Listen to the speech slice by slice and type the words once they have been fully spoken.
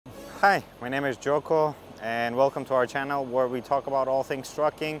Hi, my name is Joko and welcome to our channel where we talk about all things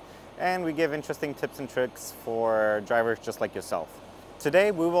trucking and we give interesting tips and tricks for drivers just like yourself. Today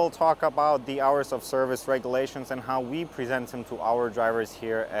we will talk about the hours of service regulations and how we present them to our drivers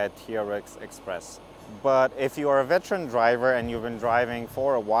here at TRX Express. But if you are a veteran driver and you've been driving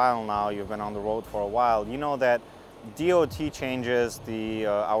for a while now, you've been on the road for a while, you know that DOT changes the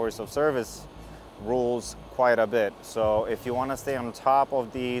hours of service rules quite a bit. So if you want to stay on top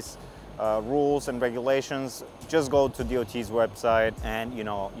of these rules and regulations, just go to DOT's website and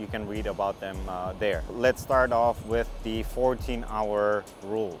you can read about them there. Let's start off with the 14-hour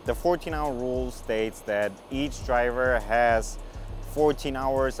rule. The 14-hour rule states that each driver has 14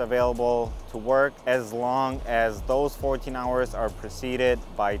 hours available to work as long as those 14 hours are preceded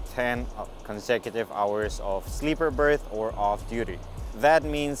by 10 consecutive hours of sleeper berth or off duty. That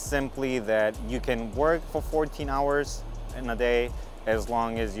means simply that you can work for 14 hours in a day as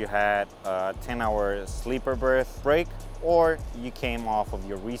long as you had a 10-hour sleeper berth break or you came off of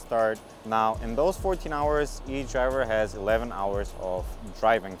your restart. Now, in those 14 hours, each driver has 11 hours of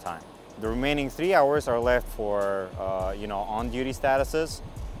driving time. The remaining 3 hours are left for on-duty statuses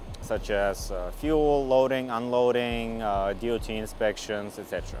such as fuel, loading, unloading, DOT inspections,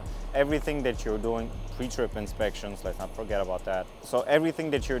 etc. Everything that you're doing, pre-trip inspections, let's not forget about that. So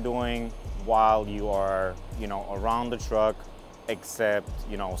everything that you're doing while you are around the truck, except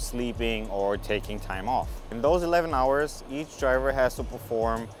sleeping or taking time off. In those 11 hours, each driver has to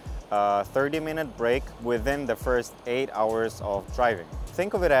perform a 30-minute break within the first 8 hours of driving.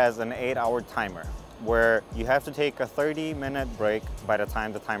 Think of it as an 8-hour timer where you have to take a 30-minute break by the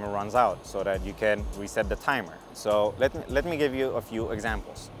time the timer runs out so that you can reset the timer. So let me give you a few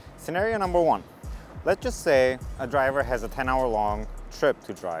examples. Scenario number one, let's just say a driver has a 10-hour long trip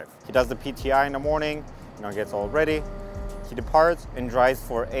to drive. He does the PTI in the morning, gets all ready. He departs and drives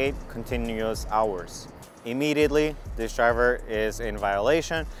for 8 continuous hours. Immediately, this driver is in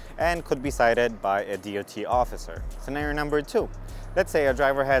violation and could be cited by a DOT officer. Scenario number two, let's say a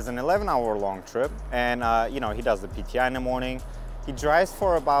driver has an 11-hour long trip and he does the PTI in the morning. He drives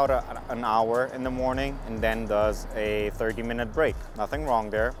for about an hour in the morning and then does a 30-minute break. Nothing wrong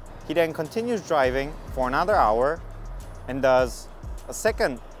there. He then continues driving for another hour and does a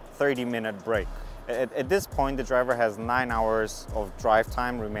second 30-minute break. At this point, the driver has 9 hours of drive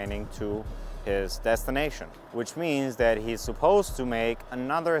time remaining to his destination, which means that he's supposed to make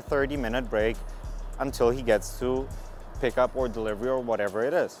another 30-minute break until he gets to pickup or delivery or whatever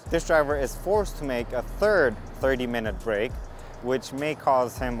it is. This driver is forced to make a third 30-minute break, which may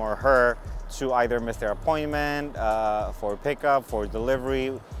cause him or her to either miss their appointment for pickup, for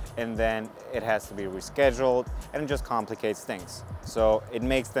delivery, and then it has to be rescheduled, and it just complicates things. So it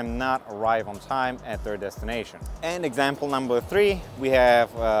makes them not arrive on time at their destination. And example number three, we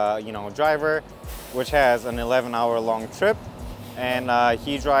have a driver which has an 11-hour long trip, and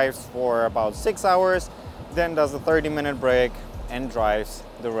he drives for about 6 hours, then does a 30-minute break and drives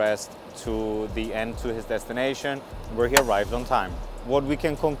the rest to the end to his destination where he arrives on time. What we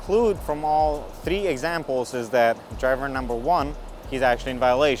can conclude from all three examples is that driver number one, he's actually in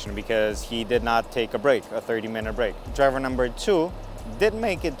violation because he did not take a break, a 30-minute break. Driver number two did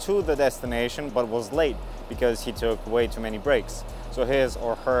make it to the destination but was late because he took way too many breaks. So his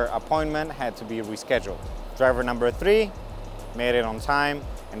or her appointment had to be rescheduled. Driver number three made it on time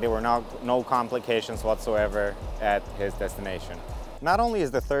and there were no complications whatsoever at his destination. Not only is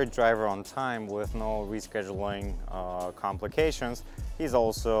the third driver on time with no rescheduling complications, he's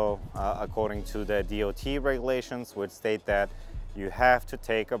also, according to the DOT regulations, which state that you have to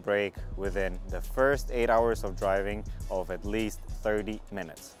take a break within the first 8 hours of driving of at least 30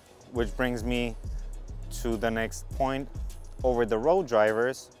 minutes. Which brings me to the next point. Over-the-road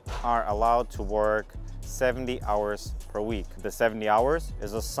drivers are allowed to work 70 hours per week. The 70 hours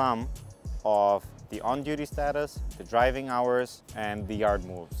is a sum of the on-duty status, the driving hours, and the yard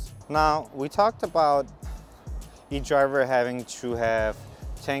moves. Now, we talked about each driver having to have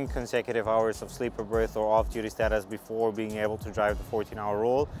 10 consecutive hours of sleeper berth or off-duty status before being able to drive the 14-hour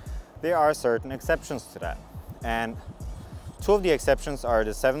rule. There are certain exceptions to that. And two of the exceptions are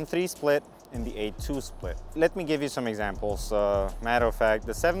the 7-3 split and the 8-2 split. Let me give you some examples. Matter of fact,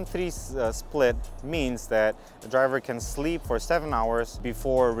 the 7-3 split means that the driver can sleep for 7 hours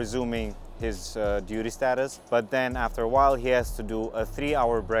before resuming his duty status, but then after a while he has to do a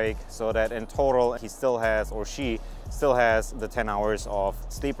 3-hour break, so that in total he still has, or she still has, the 10 hours of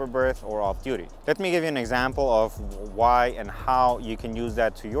sleeper berth or off duty. Let me give you an example of why and how you can use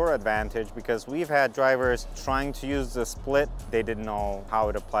that to your advantage, because we've had drivers trying to use the split. They didn't know how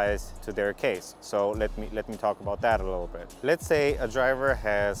it applies to their case. So let me talk about that a little bit. Let's say a driver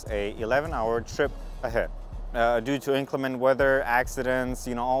has a 11-hour trip ahead. Due to inclement weather, accidents,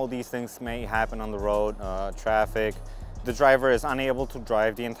 all these things may happen on the road, traffic. The driver is unable to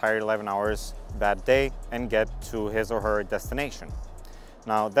drive the entire 11 hours that day and get to his or her destination.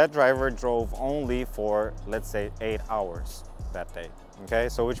 Now, that driver drove only for, let's say, 8 hours that day, okay?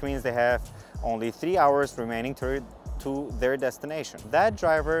 So which means they have only 3 hours remaining to their destination. That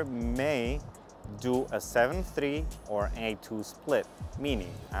driver may do a 7-3 or 8-2 split,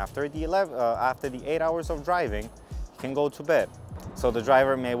 meaning after the 8 hours of driving, he can go to bed. So the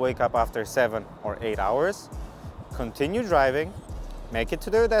driver may wake up after 7 or 8 hours, continue driving, make it to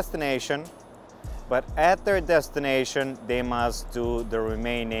their destination, but at their destination they must do the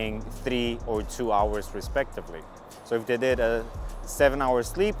remaining 3 or 2 hours respectively. So if they did a 7-hour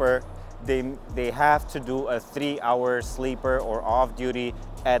sleeper, they have to do a 3-hour sleeper or off duty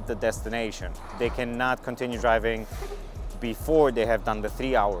at the destination. They cannot continue driving before they have done the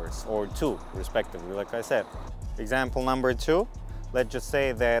 3 hours or 2 respectively, like I said. Example number 2. Let's just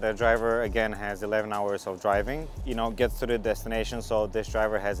say that a driver again has 11 hours of driving, gets to the destination, so this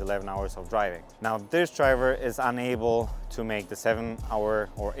driver has 11 hours of driving. Now this driver is unable to make the 7-hour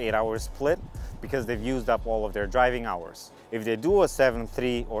or 8-hour split because they've used up all of their driving hours. If they do a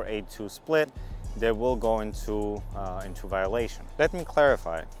 7-3 or 8-2 split, they will go into violation. Let me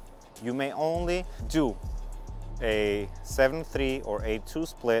clarify. You may only do a 7-3 or 8-2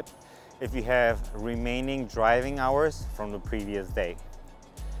 split if you have remaining driving hours from the previous day.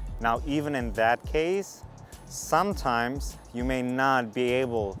 Now, even in that case, sometimes you may not be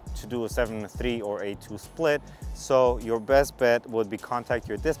able to do a 7-3 or 8-2 split, so your best bet would be contact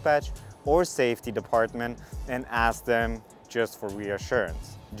your dispatch or safety department and ask them just for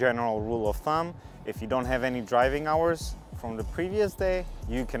reassurance. General rule of thumb, if you don't have any driving hours from the previous day,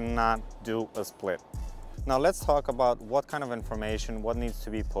 you cannot do a split. Now let's talk about what kind of information, what needs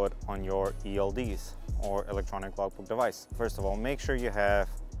to be put on your ELDs or electronic logbook device. First of all, make sure you have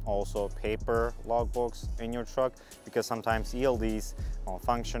also paper logbooks in your truck, because sometimes ELDs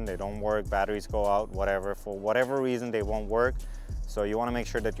malfunction, they don't work, batteries go out, whatever. For whatever reason, they won't work. So you want to make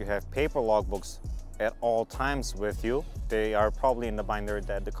sure that you have paper logbooks at all times with you. They are probably in the binder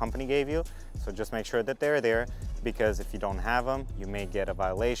that the company gave you, so just make sure that they're there, because if you don't have them, you may get a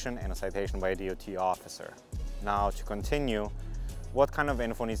violation and a citation by a DOT officer. Now to continue, what kind of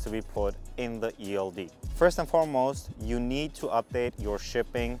info needs to be put in the ELD? First and foremost, you need to update your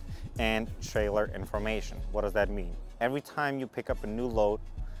shipping and trailer information. What does that mean? Every time you pick up a new load,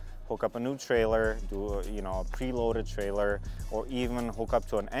 hook up a new trailer, do a preloaded trailer, or even hook up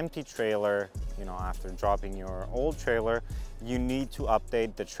to an empty trailer, after dropping your old trailer, you need to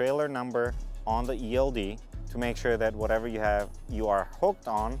update the trailer number on the ELD to make sure that whatever you are hooked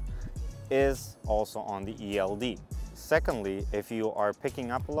on is also on the ELD. Secondly, if you are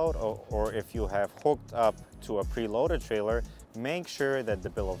picking up a load or if you have hooked up to a preloaded trailer, make sure that the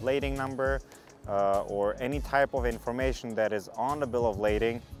bill of lading number or any type of information that is on the bill of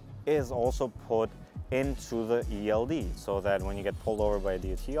lading is also put into the ELD, so that when you get pulled over by a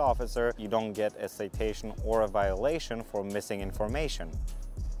DOT officer, you don't get a citation or a violation for missing information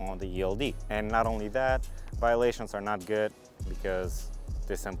on the ELD. And not only that, violations are not good because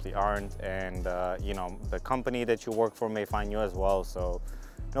they simply aren't, and the company that you work for may fine you as well, so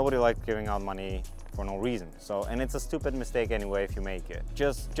nobody likes giving out money for no reason. And it's a stupid mistake anyway if you make it.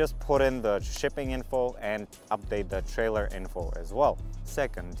 Just put in the shipping info and update the trailer info as well.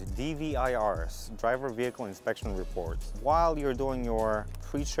 Second, DVIRs, driver vehicle inspection reports. While you're doing your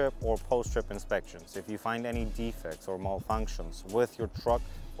pre-trip or post-trip inspections, if you find any defects or malfunctions with your truck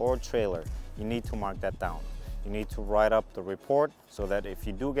or trailer, you need to mark that down. You need to write up the report so that if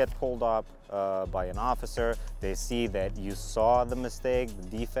you do get pulled up by an officer, they see that you saw the mistake,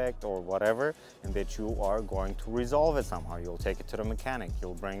 the defect or whatever, and that you are going to resolve it somehow. You'll take it to the mechanic.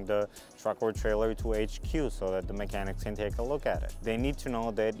 You'll bring the truck or trailer to HQ so that the mechanics can take a look at it. They need to know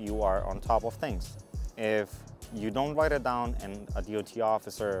that you are on top of things. If you don't write it down and a DOT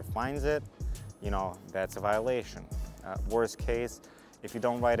officer finds it, that's a violation. Worst case, if you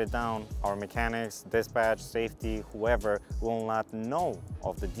don't write it down, our mechanics, dispatch, safety, whoever will not know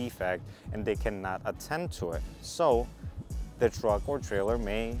of the defect and they cannot attend to it. So the truck or trailer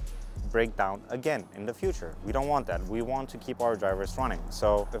may break down again in the future. We don't want that. We want to keep our drivers running.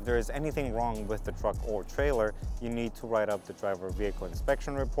 So if there is anything wrong with the truck or trailer, you need to write up the driver vehicle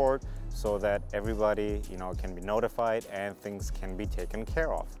inspection report so that everybody, can be notified and things can be taken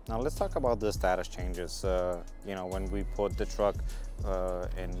care of. Now let's talk about the status changes. When we put the truck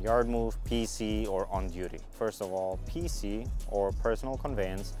in yard move, PC, or on duty. First of all, PC, or personal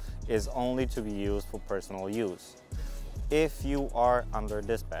conveyance, is only to be used for personal use. If you are under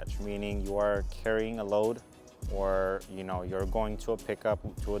dispatch, meaning you are carrying a load, or you're going to a pickup,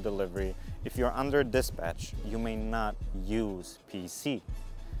 to a delivery, if you're under dispatch, you may not use PC.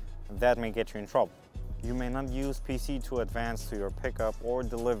 That may get you in trouble. You may not use PC to advance to your pickup or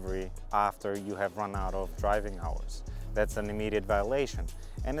delivery after you have run out of driving hours. That's an immediate violation,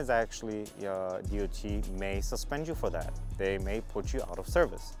 and it's actually DOT may suspend you for that. They may put you out of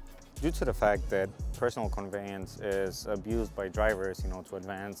service. Due to the fact that personal conveyance is abused by drivers, to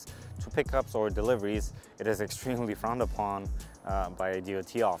advance to pickups or deliveries, it is extremely frowned upon by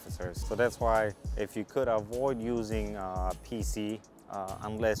DOT officers. So that's why if you could avoid using PC,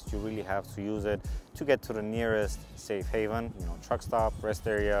 unless you really have to use it to get to the nearest safe haven, truck stop, rest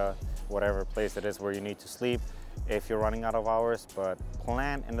area, whatever place it is where you need to sleep, if you're running out of hours, but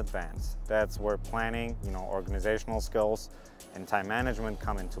plan in advance. That's where planning, organizational skills and time management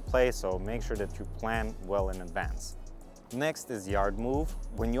come into play, so make sure that you plan well in advance. Next is yard move.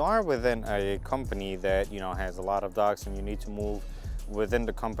 When you are within a company that has a lot of docks and you need to move within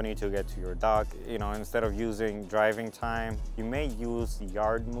the company to get to your dock, instead of using driving time, you may use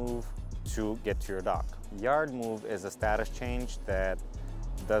yard move to get to your dock. Yard move is a status change that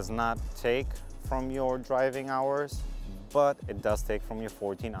does not take from your driving hours, but it does take from your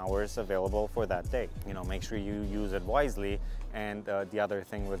 14 hours available for that day. Make sure you use it wisely. And the other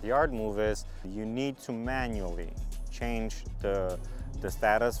thing with yard move is you need to manually change the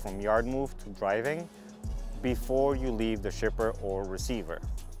status from yard move to driving before you leave the shipper or receiver.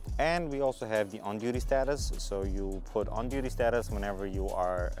 And we also have the on-duty status. So you put on-duty status whenever you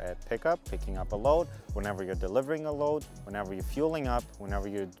are at pickup, picking up a load, whenever you're delivering a load, whenever you're fueling up, whenever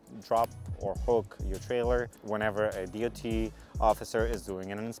you drop or hook your trailer, whenever a DOT officer is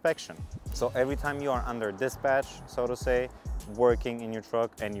doing an inspection. So every time you are under dispatch, so to say, working in your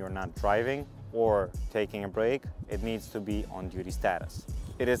truck and you're not driving or taking a break, it needs to be on-duty status.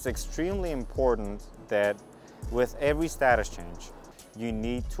 It is extremely important that with every status change, you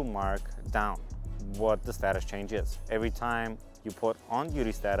need to mark down what the status change is. Every time you put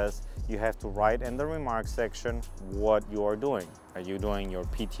on-duty status, you have to write in the remarks section what you are doing. Are you doing your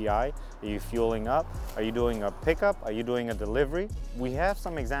PTI? Are you fueling up? Are you doing a pickup? Are you doing a delivery? We have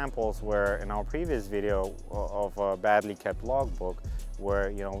some examples where in our previous video of a badly kept logbook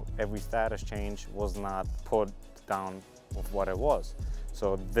where every status change was not put down of what it was.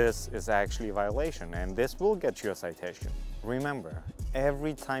 So this is actually a violation, and this will get you a citation. Remember,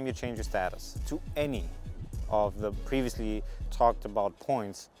 every time you change your status to any of the previously talked about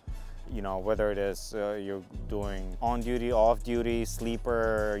points, whether it is you're doing on duty, off duty,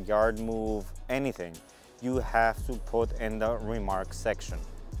 sleeper, yard move, anything, you have to put in the remarks section.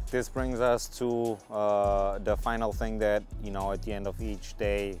 This brings us to the final thing that, at the end of each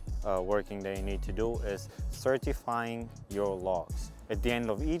day, working day, you need to do is certifying your logs. At the end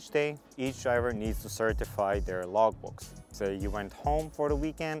of each day, each driver needs to certify their logbooks. So you went home for the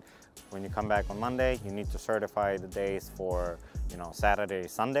weekend. When you come back on Monday, you need to certify the days for, Saturday,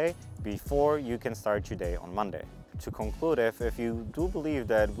 Sunday, before you can start your day on Monday. To conclude, if you do believe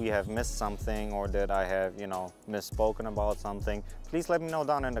that we have missed something or that I have, misspoken about something, please let me know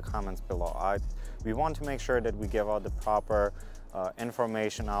down in the comments below. We want to make sure that we give out the proper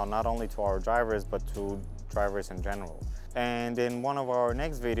information out, not only to our drivers, but to drivers in general. And in one of our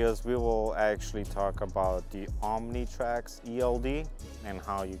next videos, we will actually talk about the OmniTrax ELD and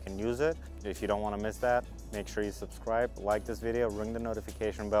how you can use it. If you don't want to miss that, make sure you subscribe, like this video, ring the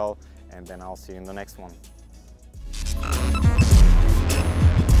notification bell, and then I'll see you in the next one.